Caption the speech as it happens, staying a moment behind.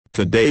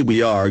Today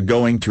we are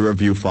going to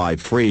review 5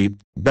 free,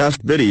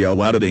 best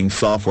video editing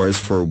softwares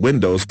for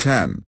Windows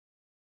 10.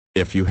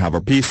 If you have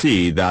a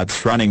PC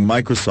that's running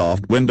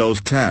Microsoft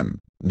Windows 10,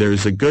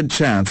 there's a good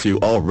chance you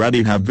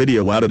already have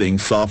video editing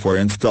software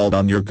installed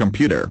on your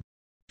computer.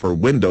 For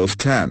Windows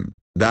 10,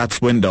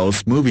 that's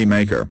Windows Movie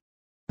Maker.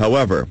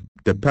 However,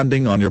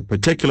 depending on your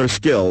particular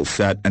skill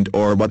set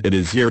and/or what it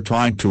is you're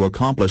trying to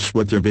accomplish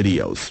with your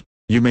videos,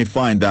 you may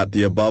find that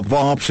the above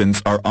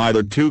options are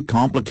either too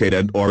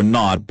complicated or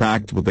not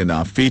packed with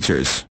enough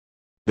features.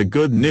 The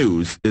good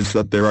news is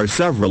that there are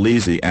several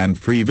easy and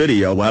free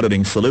video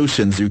editing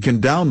solutions you can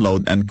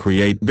download and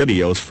create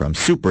videos from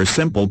super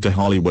simple to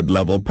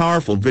Hollywood-level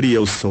powerful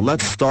videos. So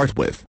let's start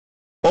with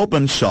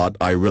OpenShot.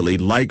 I really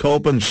like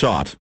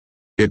OpenShot.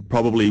 It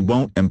probably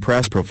won't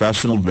impress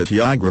professional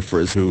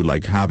videographers who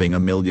like having a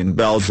million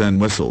bells and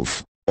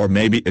whistles, or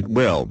maybe it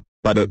will,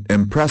 but it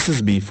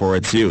impresses me for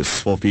its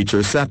useful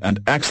feature set and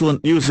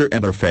excellent user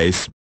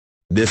interface.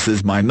 This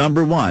is my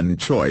 #1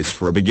 choice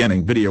for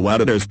beginning video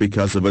editors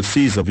because of its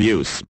ease of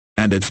use,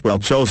 and its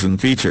well-chosen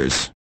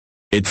features.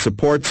 It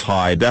supports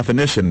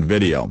high-definition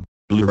video,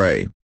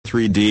 Blu-ray,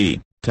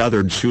 3D,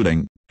 tethered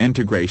shooting,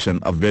 integration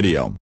of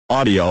video,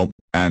 audio,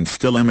 and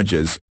still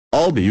images,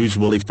 all the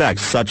usual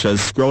effects such as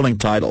scrolling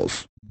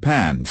titles,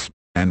 pans,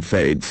 and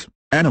fades,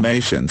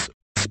 animations,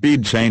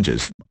 speed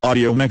changes,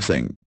 audio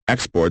mixing,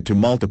 export to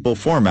multiple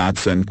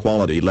formats and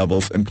quality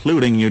levels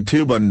including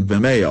YouTube and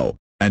Vimeo,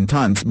 and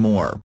tons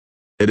more.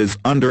 It is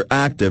under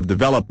active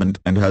development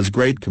and has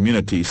great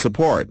community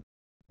support.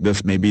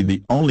 This may be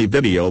the only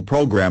video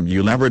program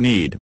you'll ever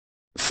need.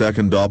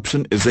 Second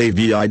option is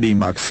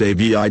AviDMax.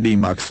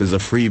 AviDMax is a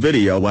free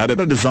video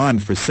editor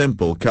designed for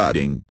simple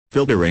cutting,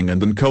 filtering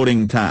and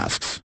encoding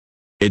tasks.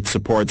 It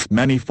supports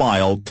many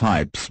file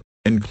types,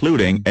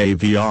 including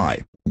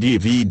AVI,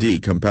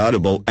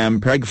 DVD-compatible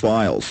MPEG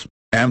files,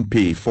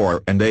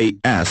 MP4 and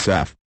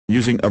ASF,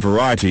 using a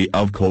variety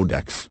of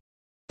codecs.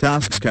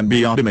 Tasks can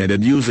be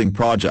automated using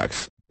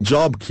projects,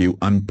 job queue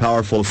and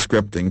powerful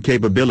scripting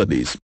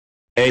capabilities.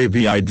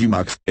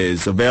 AviDMax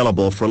is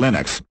available for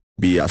Linux,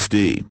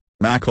 BSD,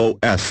 Mac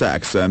OS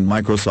X and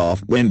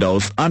Microsoft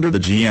Windows under the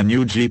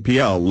GNU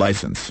GPL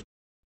license.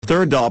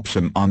 Third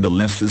option on the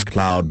list is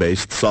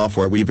cloud-based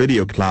software.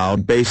 WeVideo.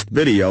 Cloud-based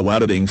video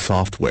editing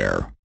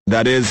software,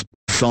 that is,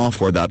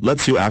 software that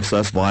lets you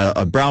access via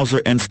a browser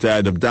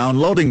instead of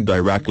downloading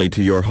directly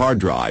to your hard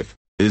drive,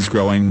 is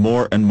growing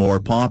more and more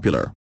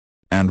popular.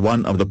 And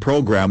one of the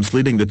programs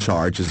leading the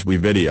charge is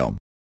WeVideo.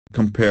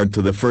 Compared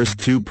to the first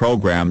two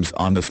programs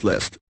on this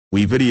list,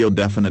 WeVideo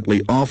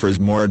definitely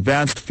offers more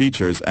advanced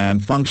features and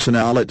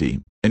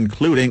functionality,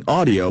 including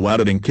audio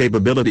editing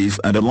capabilities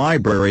and a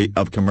library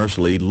of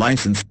commercially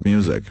licensed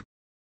music.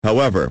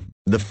 However,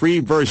 the free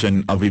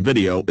version of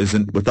WeVideo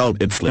isn't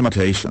without its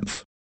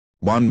limitations.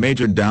 One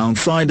major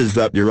downside is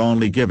that you're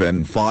only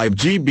given 5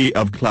 GB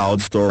of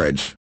cloud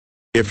storage.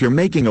 If you're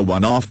making a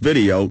one-off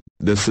video,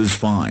 this is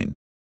fine.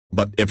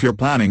 But if you're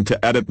planning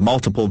to edit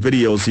multiple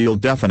videos, you'll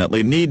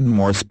definitely need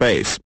more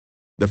space.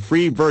 The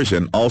free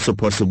version also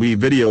puts a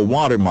WeVideo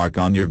watermark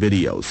on your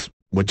videos,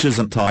 which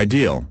isn't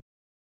ideal.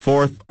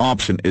 Fourth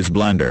option is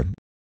Blender.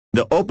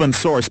 The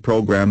open-source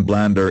program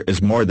Blender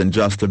is more than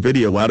just a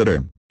video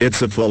editor.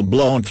 It's a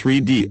full-blown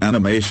 3D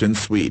animation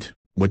suite,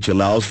 which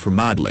allows for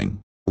modeling,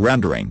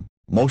 rendering,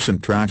 motion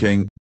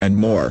tracking, and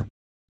more.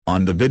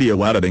 On the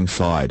video editing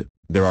side,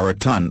 there are a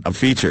ton of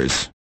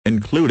features,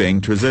 including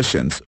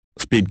transitions,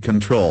 speed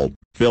control,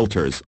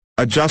 filters,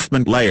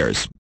 adjustment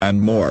layers,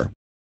 and more.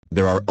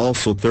 There are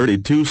also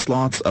 32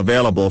 slots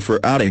available for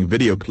adding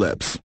video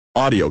clips,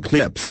 audio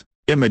clips,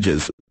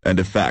 images, and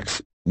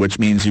effects, which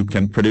means you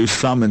can produce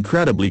some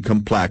incredibly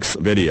complex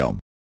video.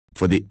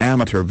 For the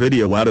amateur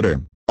video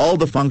editor, all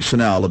the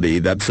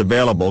functionality that's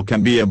available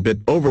can be a bit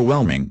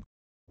overwhelming.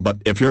 But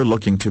if you're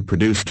looking to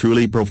produce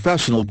truly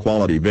professional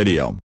quality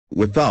video,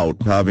 without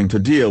having to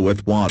deal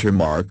with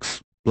watermarks,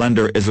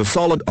 Blender is a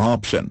solid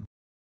option.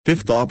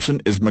 Fifth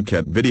option is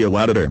Maquette Video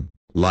Editor,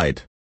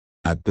 Lite.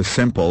 At the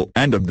simple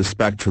end of the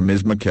spectrum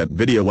is Maquette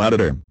Video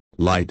Editor,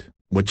 Lite,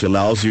 which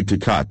allows you to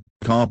cut,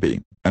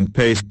 copy, and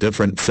paste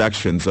different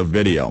sections of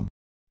video.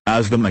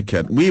 As the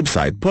Maquette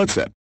website puts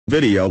it,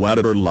 Video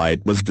Editor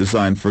Lite was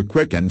designed for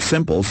quick and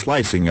simple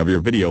slicing of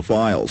your video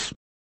files.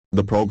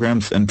 The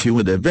program's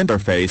intuitive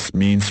interface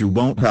means you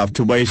won't have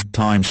to waste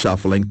time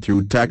shuffling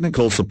through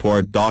technical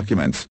support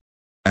documents.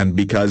 And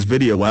because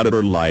Video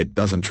Editor Lite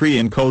doesn't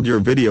re-encode your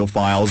video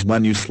files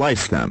when you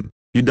slice them,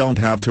 you don't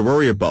have to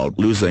worry about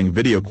losing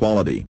video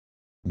quality.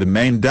 The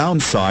main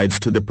downsides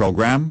to the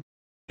program?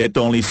 It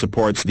only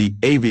supports the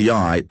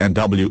AVI and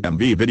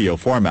WMV video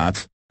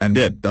formats, and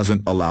it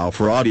doesn't allow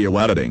for audio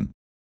editing.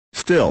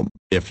 Still,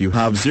 if you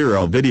have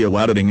zero video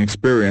editing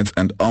experience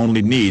and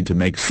only need to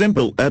make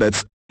simple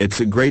edits, it's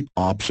a great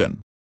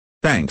option.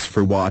 Thanks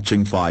for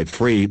watching 5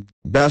 free,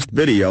 best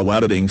video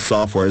editing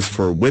softwares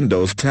for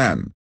Windows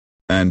 10.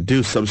 And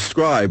do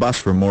subscribe us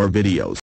for more videos.